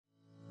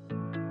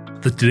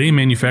The Today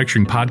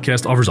Manufacturing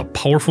podcast offers a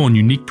powerful and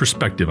unique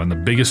perspective on the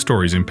biggest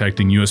stories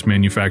impacting U.S.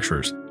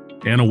 manufacturers.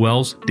 Anna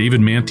Wells,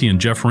 David Manti,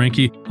 and Jeff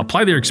Ranke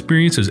apply their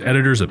experience as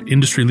editors of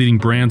industry-leading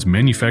brands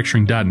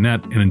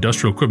Manufacturing.net and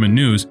Industrial Equipment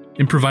News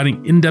in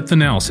providing in-depth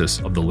analysis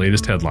of the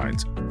latest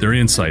headlines. Their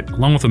insight,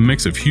 along with a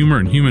mix of humor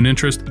and human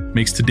interest,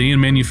 makes Today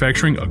in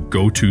Manufacturing a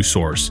go-to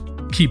source.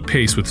 Keep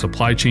pace with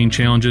supply chain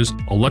challenges,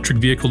 electric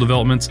vehicle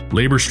developments,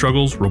 labor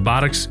struggles,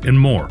 robotics, and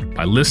more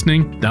by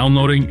listening,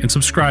 downloading, and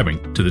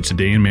subscribing to the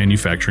Today in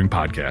Manufacturing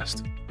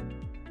podcast.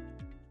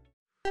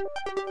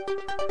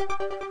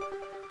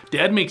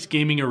 Dad makes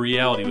gaming a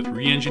reality with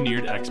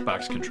re-engineered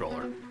Xbox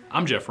controller.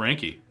 I'm Jeff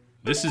Ranke.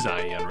 This is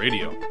IEN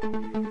Radio.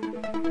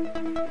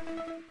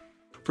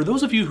 For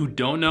those of you who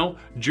don't know,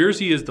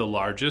 Jersey is the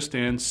largest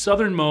and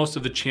southernmost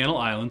of the Channel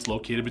Islands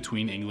located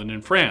between England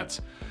and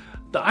France.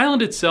 The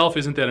island itself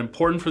isn't that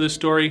important for this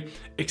story,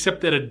 except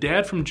that a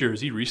dad from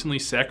Jersey recently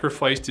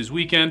sacrificed his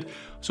weekend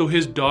so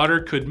his daughter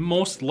could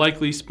most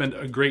likely spend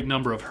a great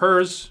number of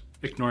hers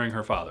ignoring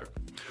her father.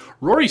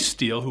 Rory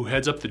Steele, who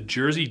heads up the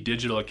Jersey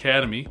Digital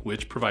Academy,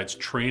 which provides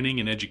training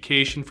and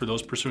education for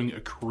those pursuing a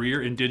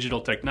career in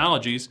digital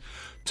technologies,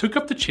 took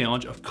up the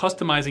challenge of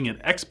customizing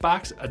an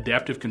Xbox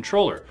adaptive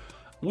controller,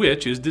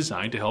 which is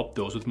designed to help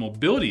those with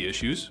mobility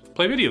issues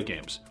play video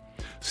games.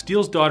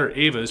 Steele's daughter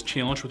Ava is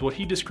challenged with what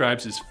he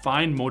describes as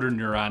fine motor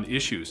neuron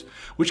issues,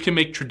 which can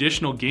make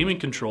traditional gaming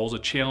controls a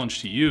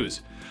challenge to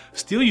use.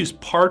 Steele used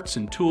parts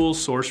and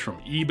tools sourced from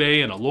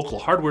eBay and a local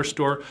hardware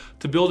store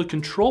to build a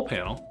control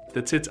panel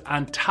that sits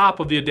on top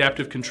of the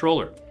adaptive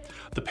controller.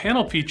 The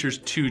panel features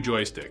two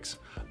joysticks.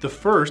 The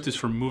first is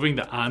for moving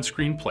the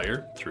on-screen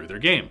player through their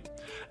game.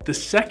 The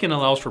second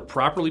allows for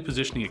properly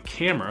positioning a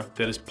camera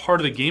that is part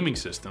of the gaming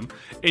system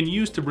and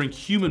used to bring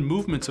human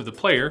movements of the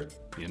player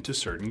into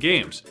certain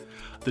games.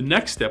 The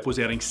next step was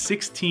adding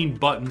 16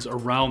 buttons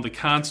around the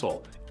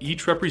console,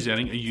 each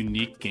representing a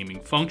unique gaming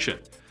function.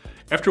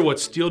 After what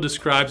Steele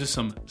describes as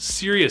some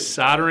serious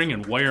soldering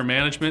and wire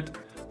management,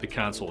 the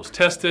console was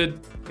tested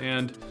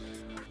and,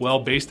 well,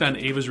 based on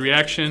Ava's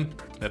reaction,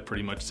 that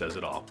pretty much says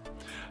it all.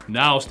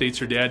 Now, states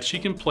her dad, she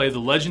can play The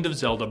Legend of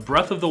Zelda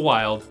Breath of the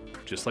Wild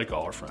just like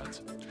all her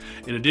friends.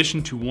 In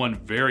addition to one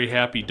very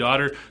happy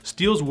daughter,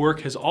 Steele's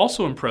work has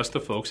also impressed the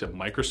folks at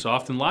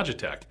Microsoft and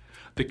Logitech.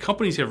 The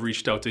companies have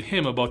reached out to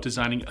him about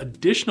designing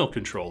additional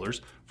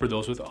controllers for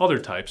those with other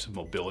types of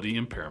mobility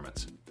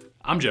impairments.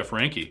 I'm Jeff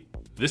Ranke.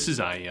 This is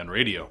IEN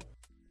Radio.